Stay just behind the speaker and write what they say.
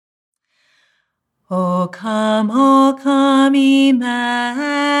O come, Emmanuel,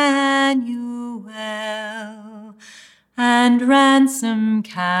 and ransom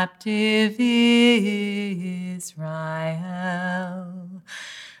captive Israel,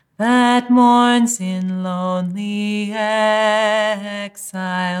 that mourns in lonely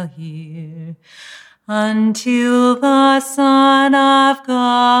exile here, until the Son of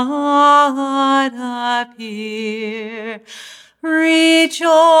God appear. Rejoice,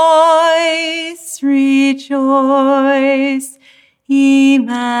 rejoice,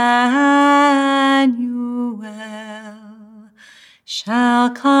 Emmanuel shall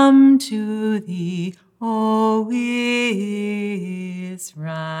come to thee, O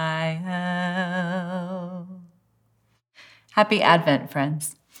Israel. Happy Advent,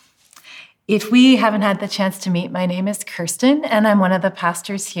 friends. If we haven't had the chance to meet, my name is Kirsten, and I'm one of the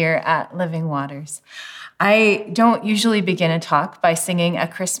pastors here at Living Waters. I don't usually begin a talk by singing a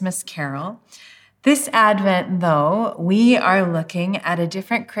Christmas carol. This Advent, though, we are looking at a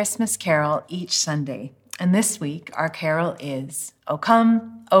different Christmas carol each Sunday. And this week, our carol is, O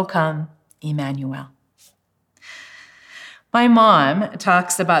come, Emmanuel. My mom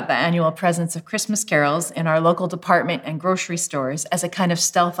talks about the annual presence of Christmas carols in our local department and grocery stores as a kind of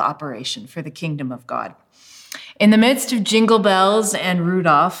stealth operation for the kingdom of God. In the midst of Jingle Bells and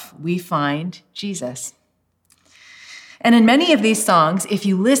Rudolph, we find Jesus. And in many of these songs, if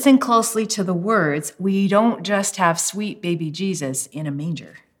you listen closely to the words, we don't just have sweet baby Jesus in a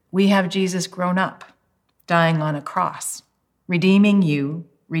manger. We have Jesus grown up, dying on a cross, redeeming you,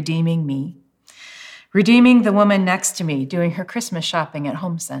 redeeming me, redeeming the woman next to me doing her Christmas shopping at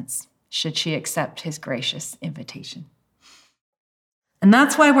HomeSense, should she accept his gracious invitation. And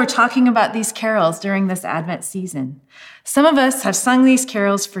that's why we're talking about these carols during this Advent season. Some of us have sung these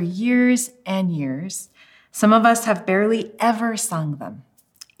carols for years and years. Some of us have barely ever sung them.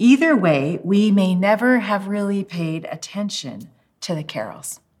 Either way, we may never have really paid attention to the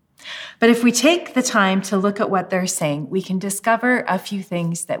carols. But if we take the time to look at what they're saying, we can discover a few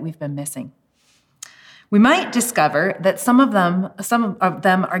things that we've been missing. We might discover that some of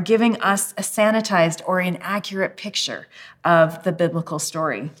them are giving us a sanitized or inaccurate picture of the biblical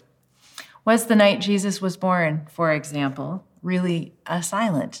story. Was the night Jesus was born, for example, really a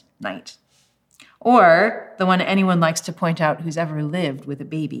silent night? Or, the one anyone likes to point out who's ever lived with a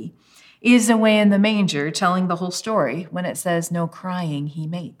baby, is away in the manger telling the whole story when it says no crying he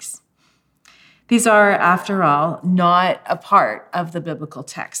makes. These are, after all, not a part of the biblical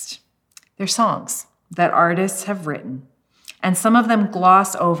text. They're songs that artists have written, and some of them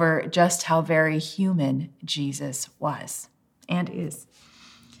gloss over just how very human Jesus was and is.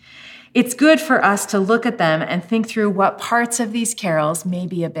 It's good for us to look at them and think through what parts of these carols may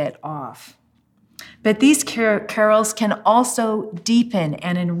be a bit off. But these carols can also deepen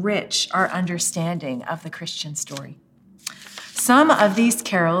and enrich our understanding of the Christian story. Some of these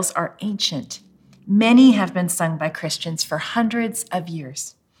carols are ancient. Many have been sung by Christians for hundreds of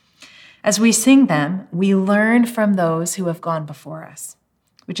years. As we sing them, we learn from those who have gone before us,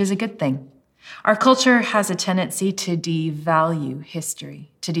 which is a good thing. Our culture has a tendency to devalue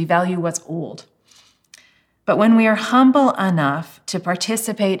history, to devalue what's old. But when we are humble enough to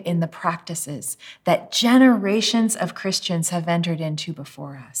participate in the practices that generations of Christians have entered into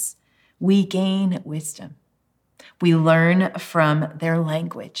before us, we gain wisdom. We learn from their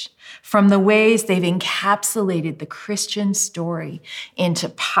language, from the ways they've encapsulated the Christian story into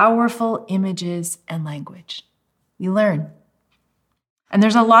powerful images and language. We learn. And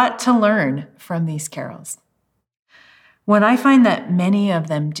there's a lot to learn from these carols. What I find that many of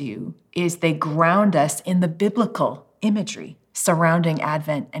them do is they ground us in the biblical imagery surrounding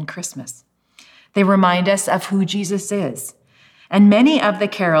Advent and Christmas. They remind us of who Jesus is. And many of the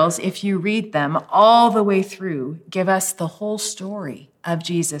carols, if you read them all the way through, give us the whole story of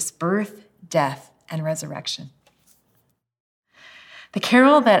Jesus' birth, death, and resurrection. The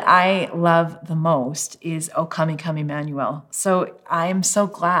carol that I love the most is O Come, Emmanuel. So I'm so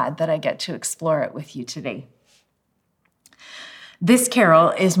glad that I get to explore it with you today. This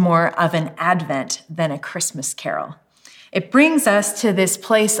carol is more of an Advent than a Christmas carol. It brings us to this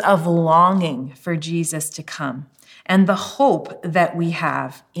place of longing for Jesus to come and the hope that we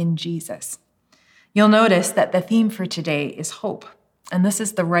have in Jesus. You'll notice that the theme for today is hope, and this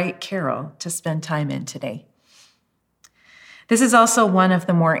is the right carol to spend time in today. This is also one of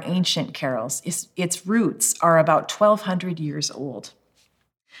the more ancient carols. Its roots are about 1,200 years old.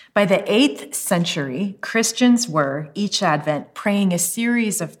 By the 8th century, Christians were, each Advent, praying a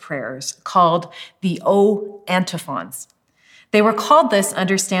series of prayers called the O antiphons. They were called this,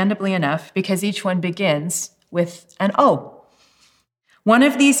 understandably enough, because each one begins with an O. One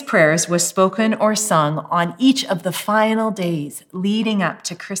of these prayers was spoken or sung on each of the final days leading up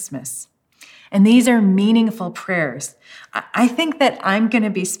to Christmas. And these are meaningful prayers. I think that I'm going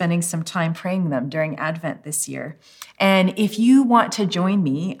to be spending some time praying them during Advent this year. And if you want to join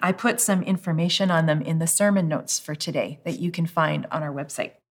me, I put some information on them in the sermon notes for today that you can find on our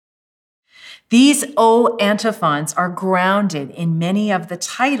website. These O antiphons are grounded in many of the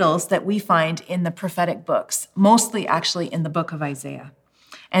titles that we find in the prophetic books, mostly actually in the book of Isaiah.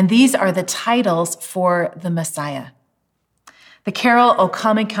 And these are the titles for the Messiah. The carol, O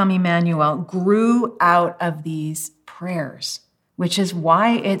Come, Emmanuel, grew out of these prayers, which is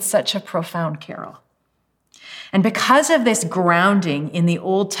why it's such a profound carol. And because of this grounding in the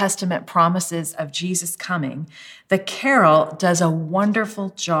Old Testament promises of Jesus coming, the carol does a wonderful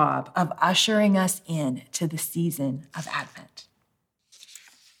job of ushering us in to the season of Advent.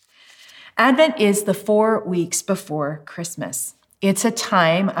 Advent is the 4 weeks before Christmas. It's a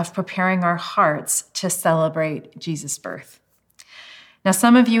time of preparing our hearts to celebrate Jesus' birth. Now,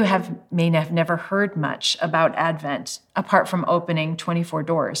 some of you may have never heard much about Advent, apart from opening 24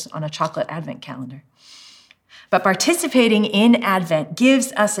 doors on a chocolate Advent calendar. But participating in Advent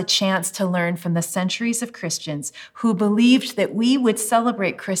gives us a chance to learn from the centuries of Christians who believed that we would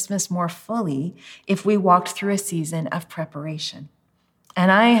celebrate Christmas more fully if we walked through a season of preparation. And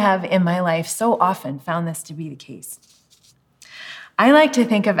I have in my life so often found this to be the case. I like to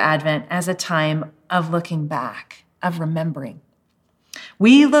think of Advent as a time of looking back, of remembering.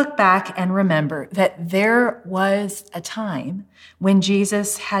 We look back and remember that there was a time when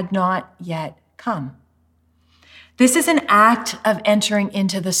Jesus had not yet come. This is an act of entering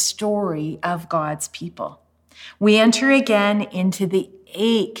into the story of God's people. We enter again into the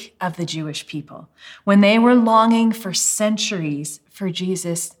ache of the Jewish people when they were longing for centuries for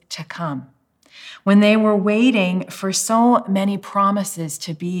Jesus to come, when they were waiting for so many promises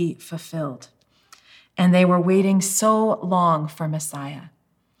to be fulfilled, and they were waiting so long for Messiah.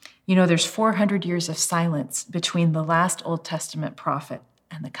 You know, there's 400 years of silence between the last Old Testament prophet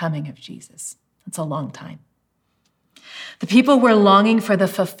and the coming of Jesus. That's a long time. The people were longing for the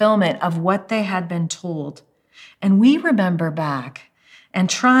fulfillment of what they had been told. And we remember back and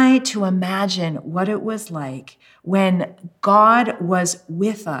try to imagine what it was like when God was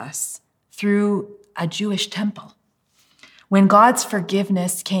with us through a Jewish temple, when God's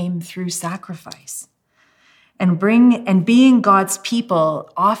forgiveness came through sacrifice. And being God's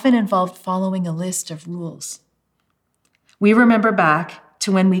people often involved following a list of rules. We remember back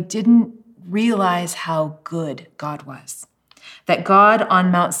to when we didn't realize how good God was. That God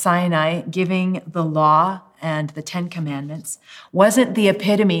on Mount Sinai giving the law and the 10 Commandments wasn't the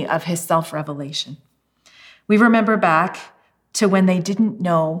epitome of his self-revelation. We remember back to when they didn't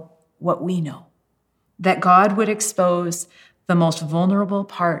know what we know. That God would expose the most vulnerable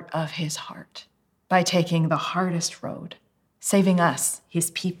part of his heart by taking the hardest road, saving us,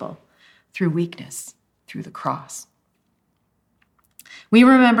 his people, through weakness, through the cross. We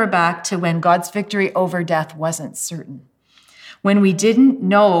remember back to when God's victory over death wasn't certain, when we didn't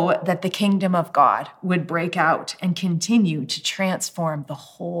know that the kingdom of God would break out and continue to transform the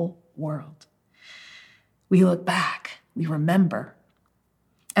whole world. We look back, we remember.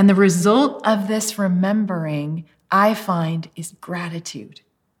 And the result of this remembering, I find, is gratitude.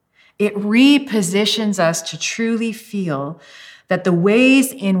 It repositions us to truly feel that the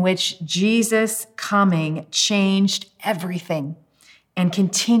ways in which Jesus' coming changed everything and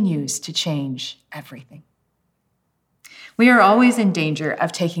continues to change everything. We are always in danger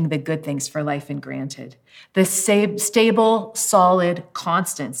of taking the good things for life for granted, the stable, solid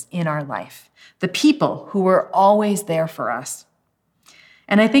constants in our life, the people who were always there for us.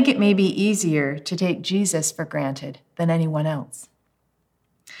 And I think it may be easier to take Jesus for granted than anyone else.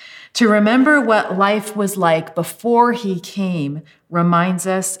 To remember what life was like before he came reminds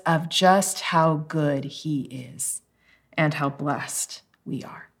us of just how good he is and how blessed we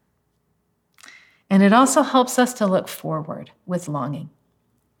are. And it also helps us to look forward with longing.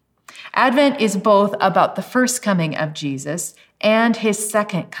 Advent is both about the first coming of Jesus and his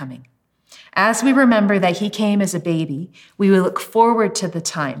second coming. As we remember that he came as a baby, we will look forward to the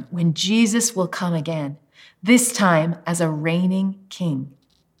time when Jesus will come again, this time as a reigning king.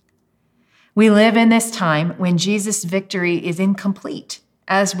 We live in this time when Jesus' victory is incomplete,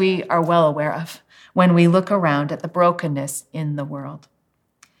 as we are well aware of when we look around at the brokenness in the world.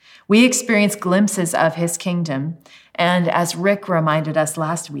 We experience glimpses of his kingdom, and as Rick reminded us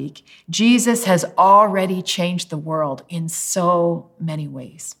last week, Jesus has already changed the world in so many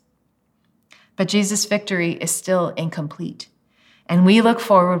ways. But Jesus' victory is still incomplete, and we look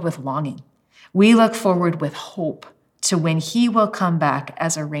forward with longing. We look forward with hope to when he will come back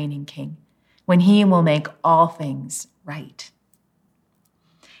as a reigning king, when he will make all things right.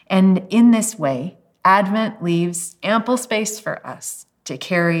 And in this way, Advent leaves ample space for us to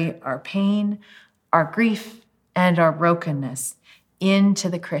carry our pain, our grief, and our brokenness into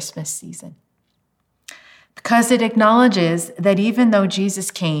the Christmas season. Because it acknowledges that even though Jesus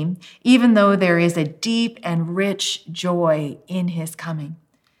came, even though there is a deep and rich joy in his coming,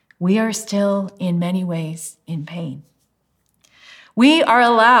 we are still in many ways in pain. We are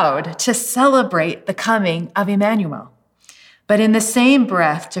allowed to celebrate the coming of Emmanuel, but in the same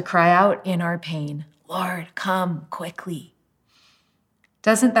breath to cry out in our pain, Lord, come quickly.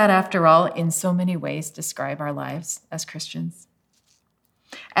 Doesn't that, after all, in so many ways describe our lives as Christians?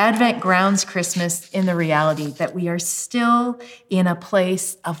 Advent grounds Christmas in the reality that we are still in a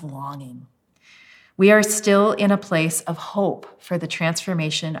place of longing. We are still in a place of hope for the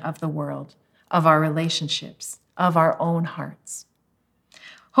transformation of the world, of our relationships, of our own hearts.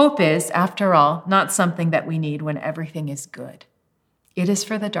 Hope is, after all, not something that we need when everything is good. It is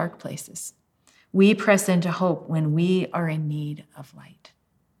for the dark places. We press into hope when we are in need of light.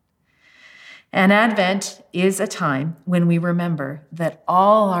 And Advent is a time when we remember that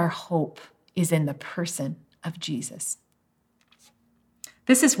all our hope is in the person of Jesus.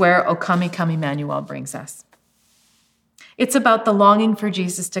 This is where O Come, Come Emmanuel brings us. It's about the longing for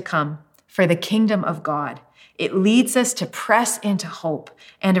Jesus to come, for the kingdom of God. It leads us to press into hope,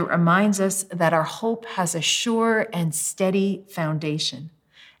 and it reminds us that our hope has a sure and steady foundation,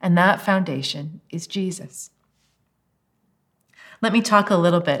 and that foundation is Jesus. Let me talk a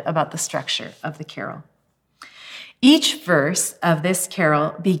little bit about the structure of the carol. Each verse of this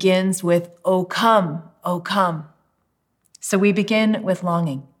carol begins with, O come, O come. So we begin with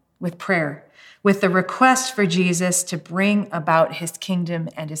longing, with prayer, with the request for Jesus to bring about his kingdom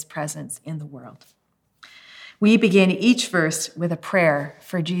and his presence in the world. We begin each verse with a prayer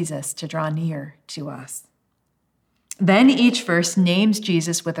for Jesus to draw near to us. Then each verse names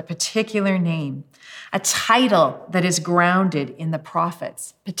Jesus with a particular name, a title that is grounded in the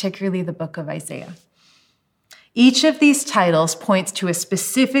prophets, particularly the book of Isaiah. Each of these titles points to a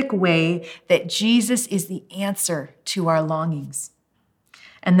specific way that Jesus is the answer to our longings.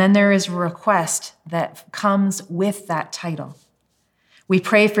 And then there is a request that comes with that title. We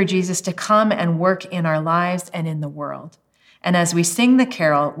pray for Jesus to come and work in our lives and in the world. And as we sing the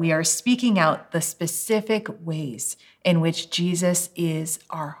carol, we are speaking out the specific ways in which Jesus is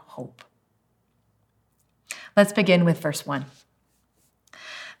our hope. Let's begin with verse 1.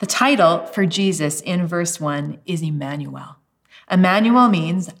 The title for Jesus in verse 1 is Emmanuel. Emmanuel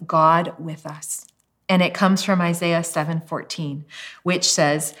means God with us. And it comes from Isaiah 7:14, which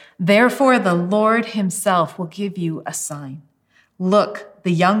says, Therefore the Lord himself will give you a sign. Look,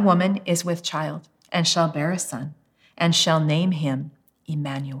 the young woman is with child and shall bear a son and shall name him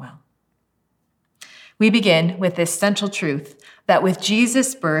Emmanuel. We begin with this central truth that with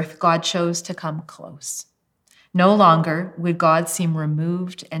Jesus' birth, God chose to come close. No longer would God seem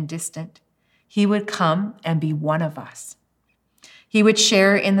removed and distant. He would come and be one of us. He would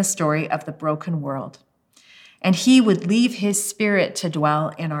share in the story of the broken world. And he would leave his spirit to dwell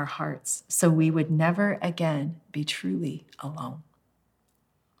in our hearts so we would never again be truly alone.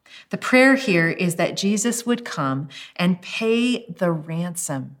 The prayer here is that Jesus would come and pay the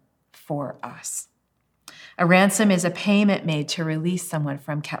ransom for us. A ransom is a payment made to release someone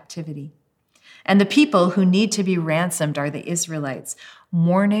from captivity. And the people who need to be ransomed are the Israelites,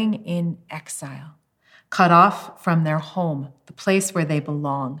 mourning in exile, cut off from their home, the place where they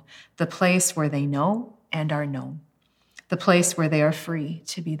belong, the place where they know and are known, the place where they are free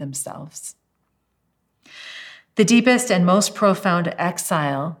to be themselves. The deepest and most profound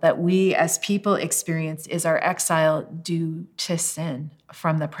exile that we as people experience is our exile due to sin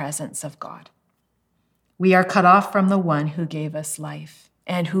from the presence of God. We are cut off from the one who gave us life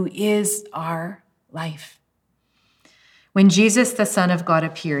and who is our life. When Jesus, the Son of God,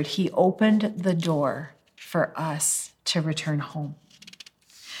 appeared, he opened the door for us to return home.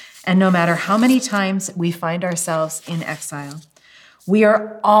 And no matter how many times we find ourselves in exile, we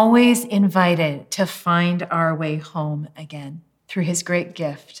are always invited to find our way home again through his great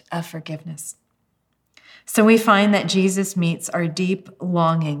gift of forgiveness. So we find that Jesus meets our deep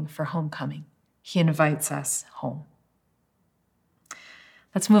longing for homecoming. He invites us home.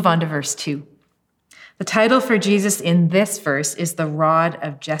 Let's move on to verse 2. The title for Jesus in this verse is the Rod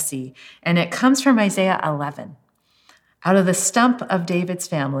of Jesse, and it comes from Isaiah 11. Out of the stump of David's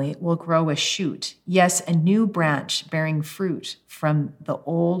family will grow a shoot, yes, a new branch bearing fruit from the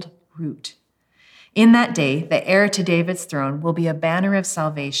old root. In that day, the heir to David's throne will be a banner of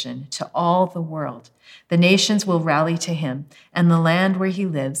salvation to all the world. The nations will rally to him, and the land where he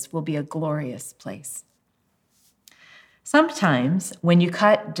lives will be a glorious place. Sometimes when you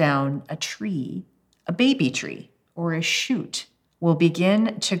cut down a tree, a baby tree or a shoot will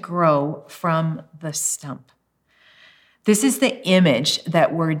begin to grow from the stump. This is the image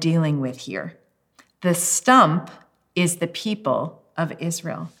that we're dealing with here. The stump is the people of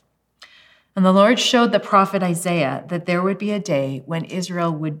Israel. And the Lord showed the prophet Isaiah that there would be a day when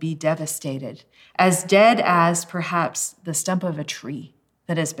Israel would be devastated, as dead as perhaps the stump of a tree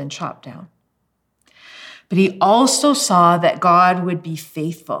that has been chopped down. But he also saw that God would be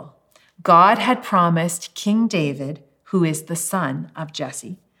faithful. God had promised King David, who is the son of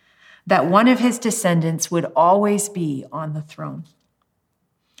Jesse, that one of his descendants would always be on the throne.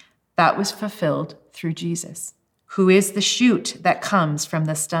 That was fulfilled through Jesus, who is the shoot that comes from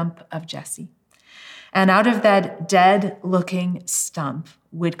the stump of Jesse. And out of that dead-looking stump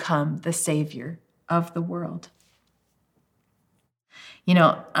would come the Savior of the world. You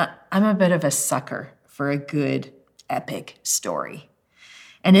know, I'm a bit of a sucker for a good epic story.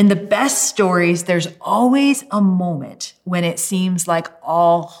 And in the best stories, there's always a moment when it seems like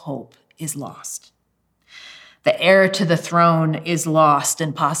all hope is lost. The heir to the throne is lost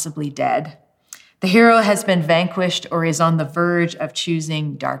and possibly dead. The hero has been vanquished or is on the verge of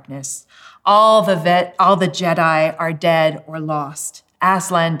choosing darkness. All the Jedi are dead or lost.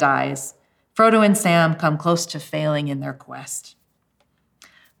 Aslan dies. Frodo and Sam come close to failing in their quest.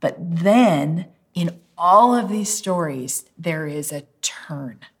 But then, in all of these stories, there is a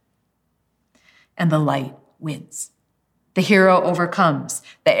turn. And the light wins. The hero overcomes.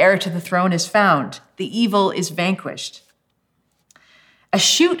 The heir to the throne is found. The evil is vanquished. A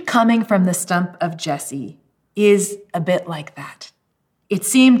shoot coming from the stump of Jesse is a bit like that. It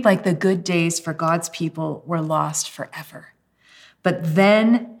seemed like the good days for God's people were lost forever. But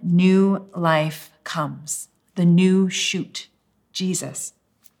then new life comes, the new shoot, Jesus.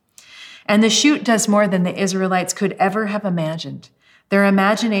 And the shoot does more than the Israelites could ever have imagined. Their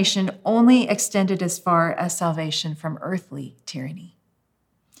imagination only extended as far as salvation from earthly tyranny.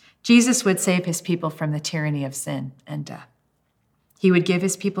 Jesus would save his people from the tyranny of sin and death. He would give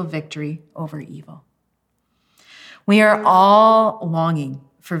his people victory over evil. We are all longing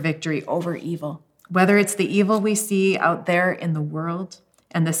for victory over evil, whether it's the evil we see out there in the world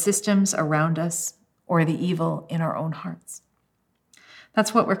and the systems around us, or the evil in our own hearts.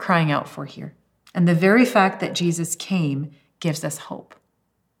 That's what we're crying out for here. And the very fact that Jesus came gives us hope.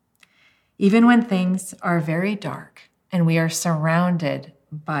 Even when things are very dark and we are surrounded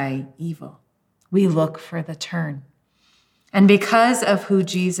by evil, we look for the turn. And because of who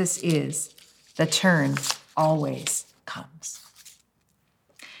Jesus is, the turn always comes.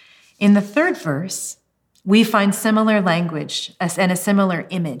 In the third verse, we find similar language and a similar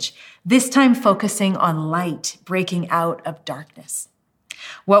image, this time focusing on light breaking out of darkness.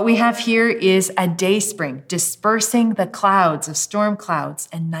 What we have here is a dayspring dispersing the clouds of storm clouds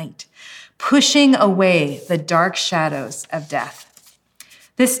and night, pushing away the dark shadows of death.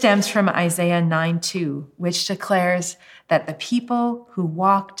 This stems from Isaiah 9:2, which declares that the people who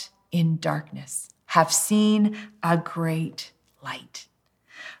walked in darkness have seen a great light.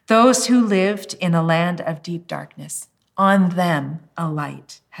 Those who lived in a land of deep darkness, on them a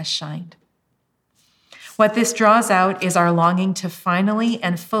light has shined. What this draws out is our longing to finally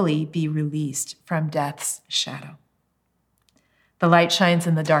and fully be released from death's shadow. The light shines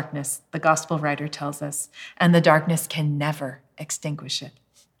in the darkness, the gospel writer tells us, and the darkness can never extinguish it.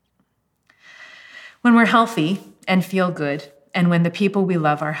 When we're healthy and feel good, and when the people we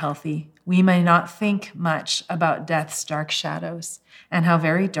love are healthy, we may not think much about death's dark shadows and how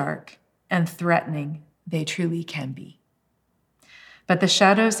very dark and threatening they truly can be. But the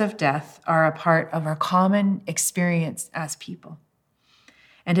shadows of death are a part of our common experience as people.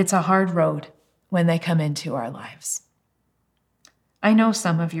 And it's a hard road when they come into our lives. I know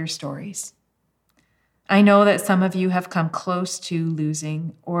some of your stories. I know that some of you have come close to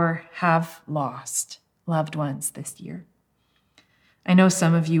losing or have lost loved ones this year. I know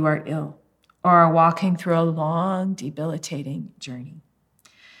some of you are ill or are walking through a long, debilitating journey.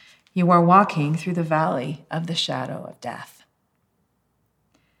 You are walking through the valley of the shadow of death.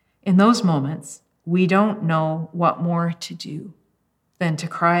 In those moments, we don't know what more to do than to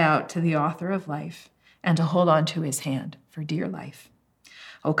cry out to the author of life and to hold on to his hand for dear life.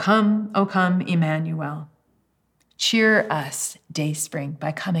 O come, Emmanuel. Cheer us, dayspring,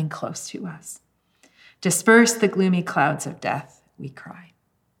 by coming close to us. Disperse the gloomy clouds of death, we cry.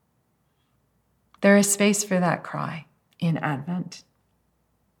 There is space for that cry in Advent.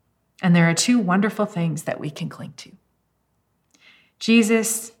 And there are two wonderful things that we can cling to.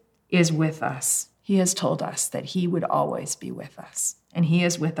 Jesus is with us. He has told us that he would always be with us, and he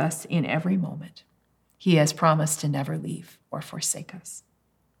is with us in every moment. He has promised to never leave or forsake us.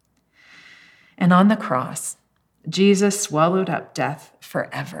 And on the cross, Jesus swallowed up death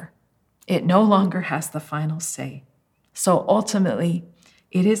forever. It no longer has the final say. So ultimately,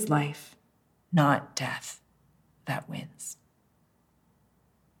 it is life, not death, that wins.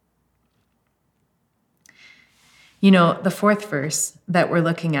 You know, the fourth verse that we're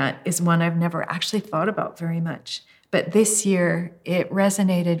looking at is one I've never actually thought about very much, but this year it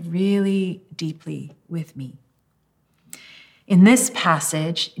resonated really deeply with me. In this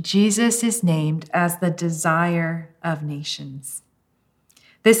passage, Jesus is named as the desire of nations.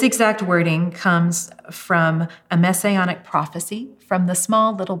 This exact wording comes from a messianic prophecy from the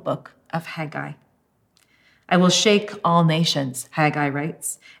small little book of Haggai. I will shake all nations, Haggai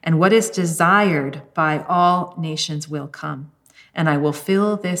writes, and what is desired by all nations will come, and I will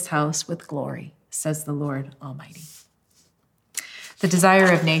fill this house with glory, says the Lord Almighty. The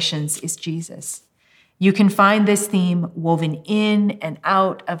desire of nations is Jesus. You can find this theme woven in and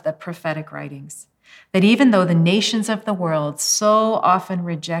out of the prophetic writings, that even though the nations of the world so often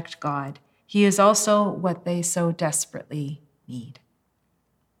reject God, he is also what they so desperately need.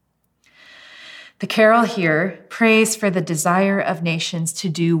 The carol here prays for the desire of nations to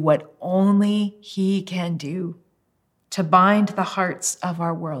do what only he can do, to bind the hearts of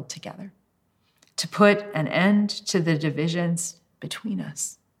our world together, to put an end to the divisions between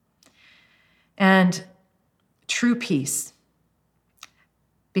us. And true peace,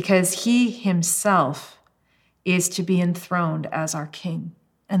 because he himself is to be enthroned as our king.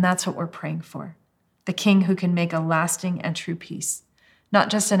 And that's what we're praying for. The king who can make a lasting and true peace,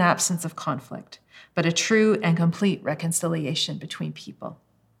 not just an absence of conflict, but a true and complete reconciliation between people,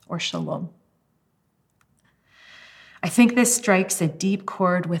 or shalom. I think this strikes a deep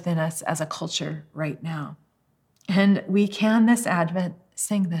chord within us as a culture right now. And we can this Advent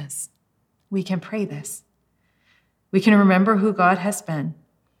sing this. We can pray this. We can remember who God has been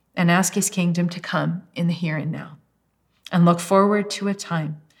and ask his kingdom to come in the here and now, and look forward to a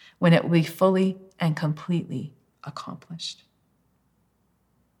time when it will be fully and completely accomplished.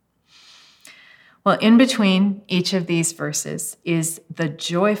 Well, in between each of these verses is the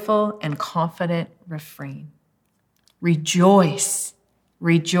joyful and confident refrain. Rejoice,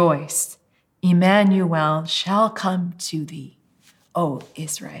 rejoice, Emmanuel shall come to thee, O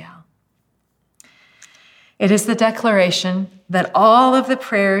Israel. It is the declaration that all of the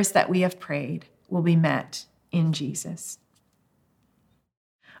prayers that we have prayed will be met in Jesus.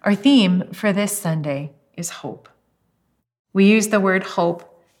 Our theme for this Sunday is hope. We use the word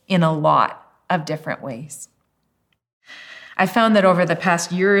hope in a lot of different ways. I found that over the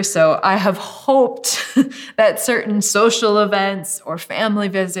past year or so, I have hoped that certain social events or family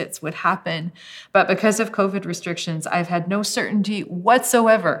visits would happen, but because of COVID restrictions, I've had no certainty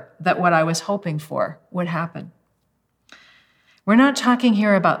whatsoever that what I was hoping for would happen. We're not talking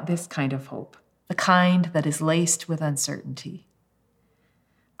here about this kind of hope, the kind that is laced with uncertainty.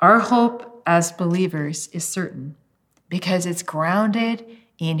 Our hope as believers is certain because it's grounded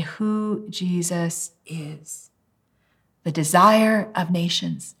in who Jesus is. The desire of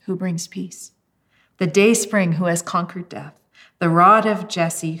nations who brings peace. The dayspring who has conquered death. The rod of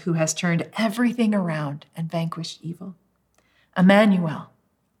Jesse who has turned everything around and vanquished evil. Emmanuel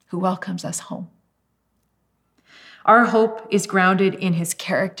who welcomes us home. Our hope is grounded in his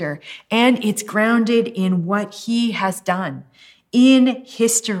character, and it's grounded in what he has done in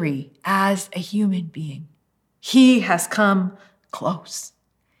history as a human being. He has come close.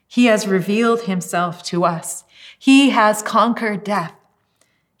 He has revealed himself to us. He has conquered death.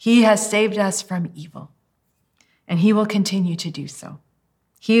 He has saved us from evil, and he will continue to do so.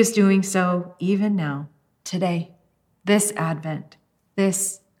 He is doing so even now, today, this Advent,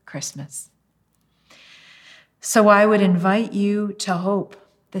 this Christmas. So I would invite you to hope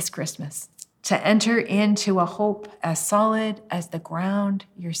this Christmas, to enter into a hope as solid as the ground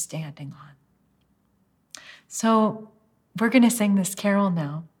you're standing on. So we're going to sing this carol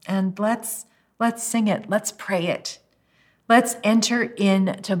now, and let's sing it. Let's pray it. Let's enter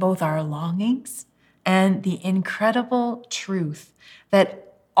into both our longings and the incredible truth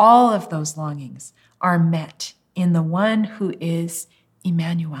that all of those longings are met in the one who is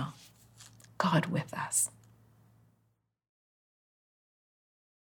Emmanuel, God with us.